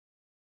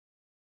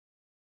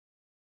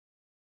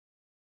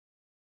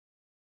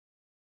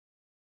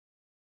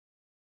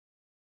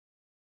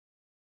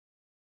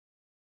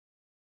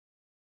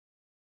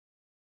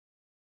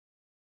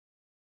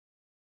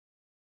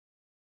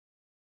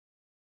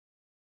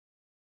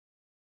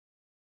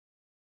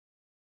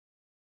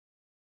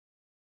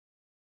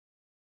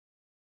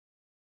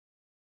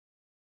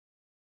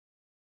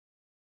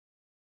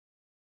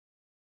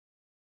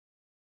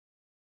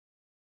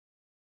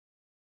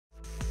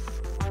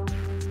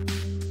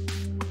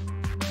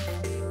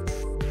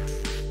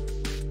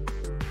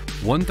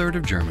1/3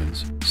 of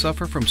Germans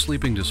suffer from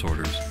sleeping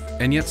disorders,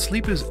 and yet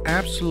sleep is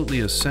absolutely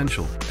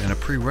essential and a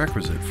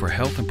prerequisite for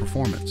health and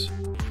performance.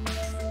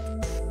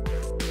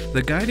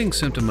 The guiding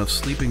symptom of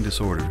sleeping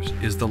disorders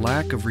is the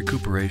lack of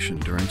recuperation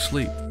during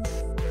sleep.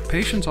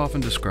 Patients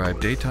often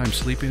describe daytime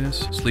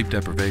sleepiness, sleep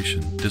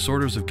deprivation,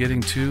 disorders of getting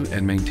to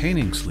and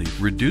maintaining sleep,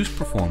 reduced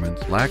performance,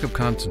 lack of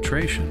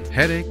concentration,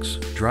 headaches,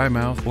 dry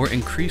mouth, or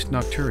increased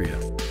nocturia.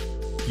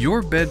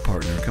 Your bed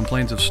partner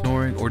complains of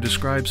snoring or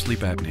describes sleep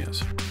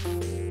apneas.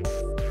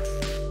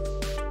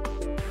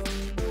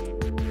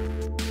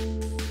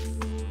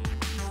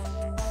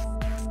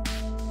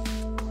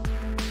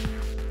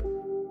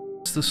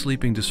 How does the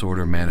sleeping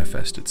disorder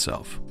manifest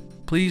itself?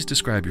 Please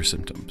describe your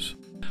symptoms.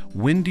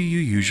 When do you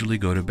usually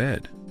go to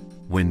bed?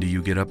 When do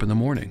you get up in the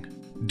morning?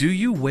 Do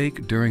you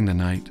wake during the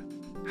night?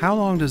 How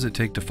long does it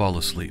take to fall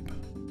asleep?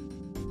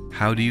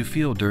 How do you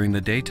feel during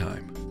the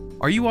daytime?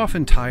 Are you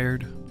often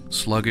tired,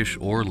 sluggish,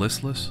 or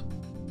listless?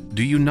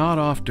 Do you nod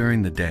off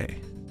during the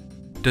day?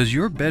 Does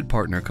your bed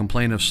partner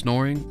complain of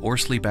snoring or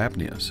sleep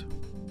apneas?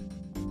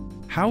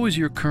 How is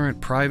your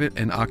current private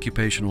and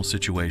occupational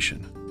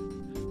situation?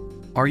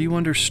 Are you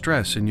under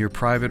stress in your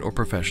private or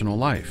professional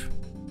life?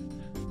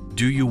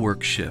 Do you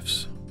work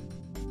shifts?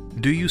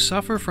 Do you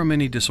suffer from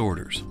any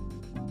disorders?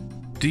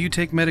 Do you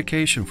take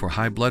medication for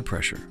high blood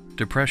pressure,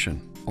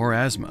 depression, or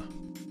asthma?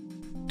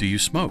 Do you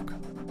smoke?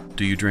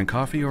 Do you drink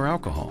coffee or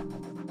alcohol?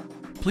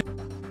 Please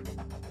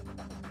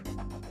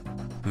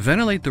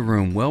ventilate the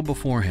room well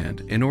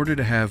beforehand in order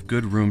to have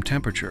good room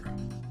temperature.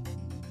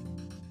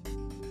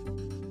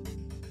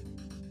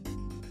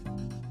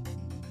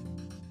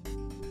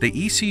 The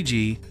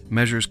ECG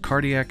measures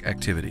cardiac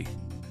activity.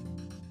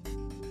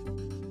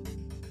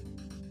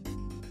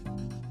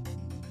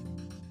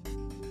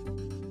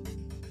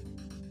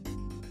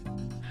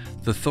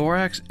 The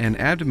thorax and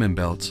abdomen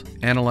belts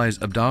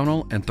analyze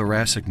abdominal and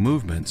thoracic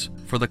movements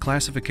for the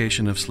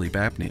classification of sleep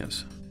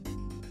apneas.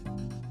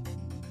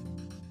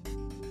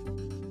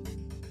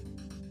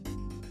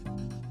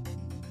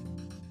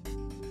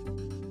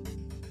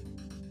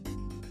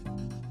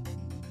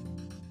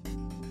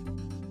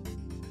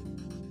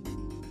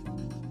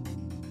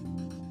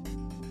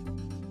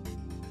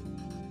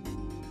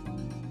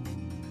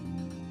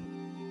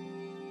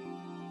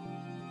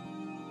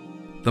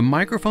 The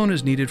microphone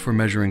is needed for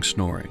measuring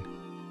snoring.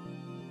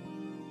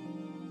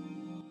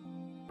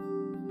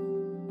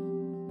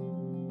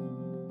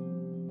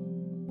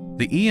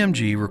 The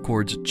EMG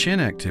records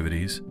chin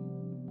activities,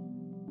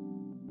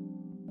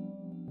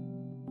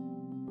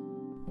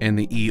 and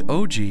the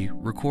EOG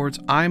records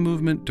eye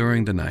movement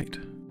during the night.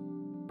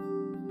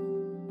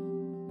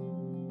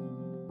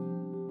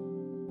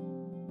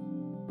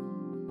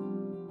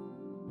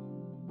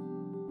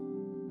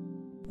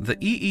 The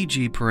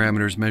EEG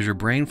parameters measure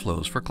brain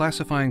flows for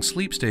classifying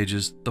sleep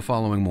stages the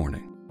following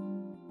morning.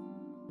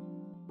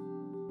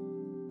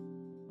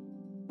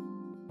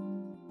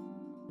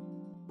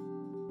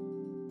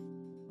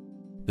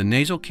 The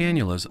nasal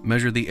cannulas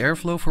measure the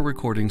airflow for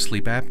recording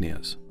sleep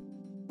apneas.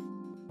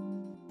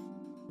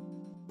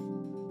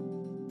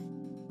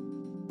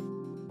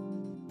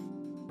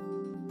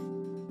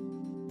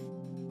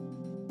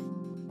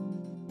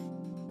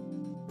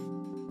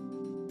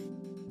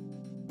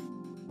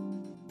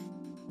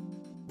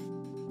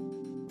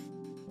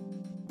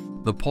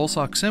 The pulse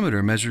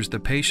oximeter measures the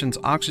patient's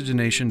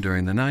oxygenation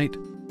during the night.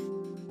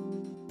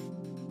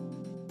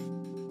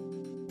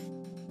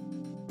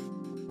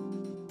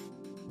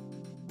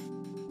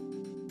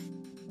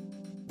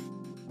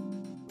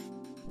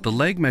 The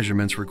leg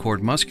measurements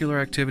record muscular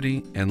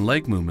activity and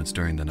leg movements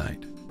during the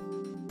night.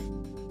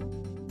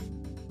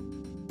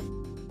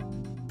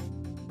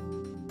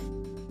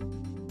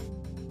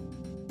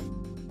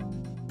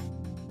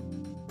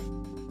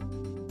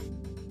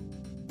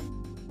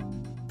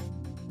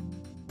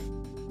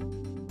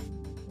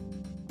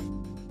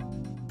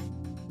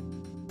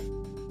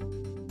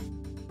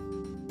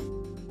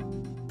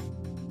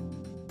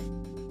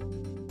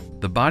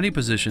 The body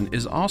position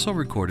is also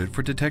recorded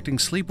for detecting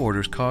sleep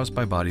orders caused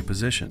by body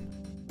position.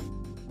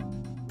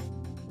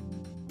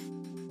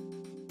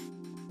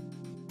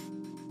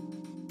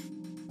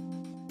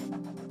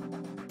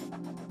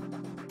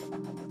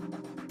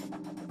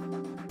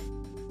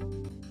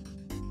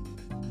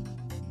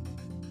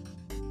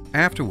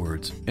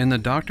 Afterwards, in the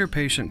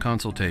doctor-patient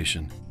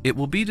consultation, it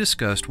will be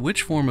discussed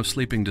which form of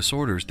sleeping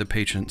disorders the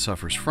patient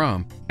suffers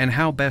from and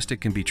how best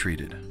it can be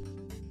treated.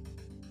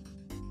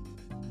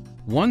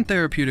 One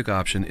therapeutic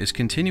option is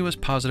continuous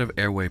positive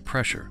airway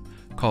pressure,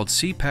 called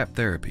CPAP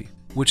therapy,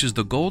 which is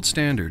the gold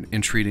standard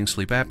in treating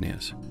sleep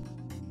apneas.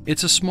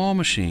 It's a small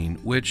machine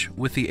which,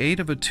 with the aid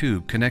of a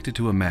tube connected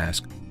to a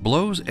mask,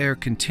 blows air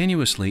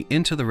continuously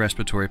into the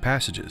respiratory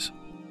passages.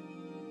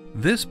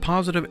 This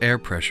positive air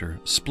pressure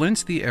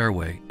splints the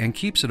airway and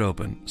keeps it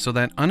open so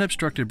that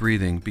unobstructed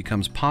breathing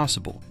becomes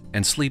possible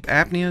and sleep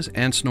apneas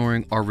and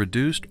snoring are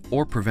reduced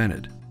or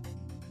prevented.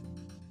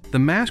 The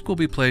mask will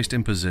be placed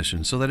in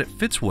position so that it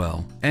fits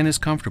well and is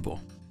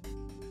comfortable.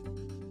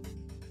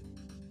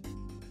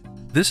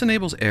 This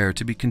enables air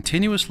to be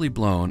continuously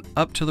blown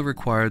up to the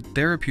required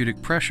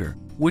therapeutic pressure,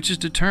 which is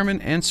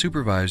determined and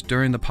supervised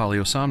during the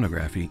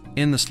polysomnography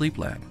in the sleep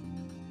lab.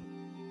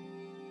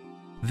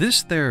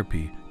 This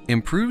therapy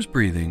improves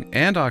breathing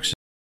and oxygen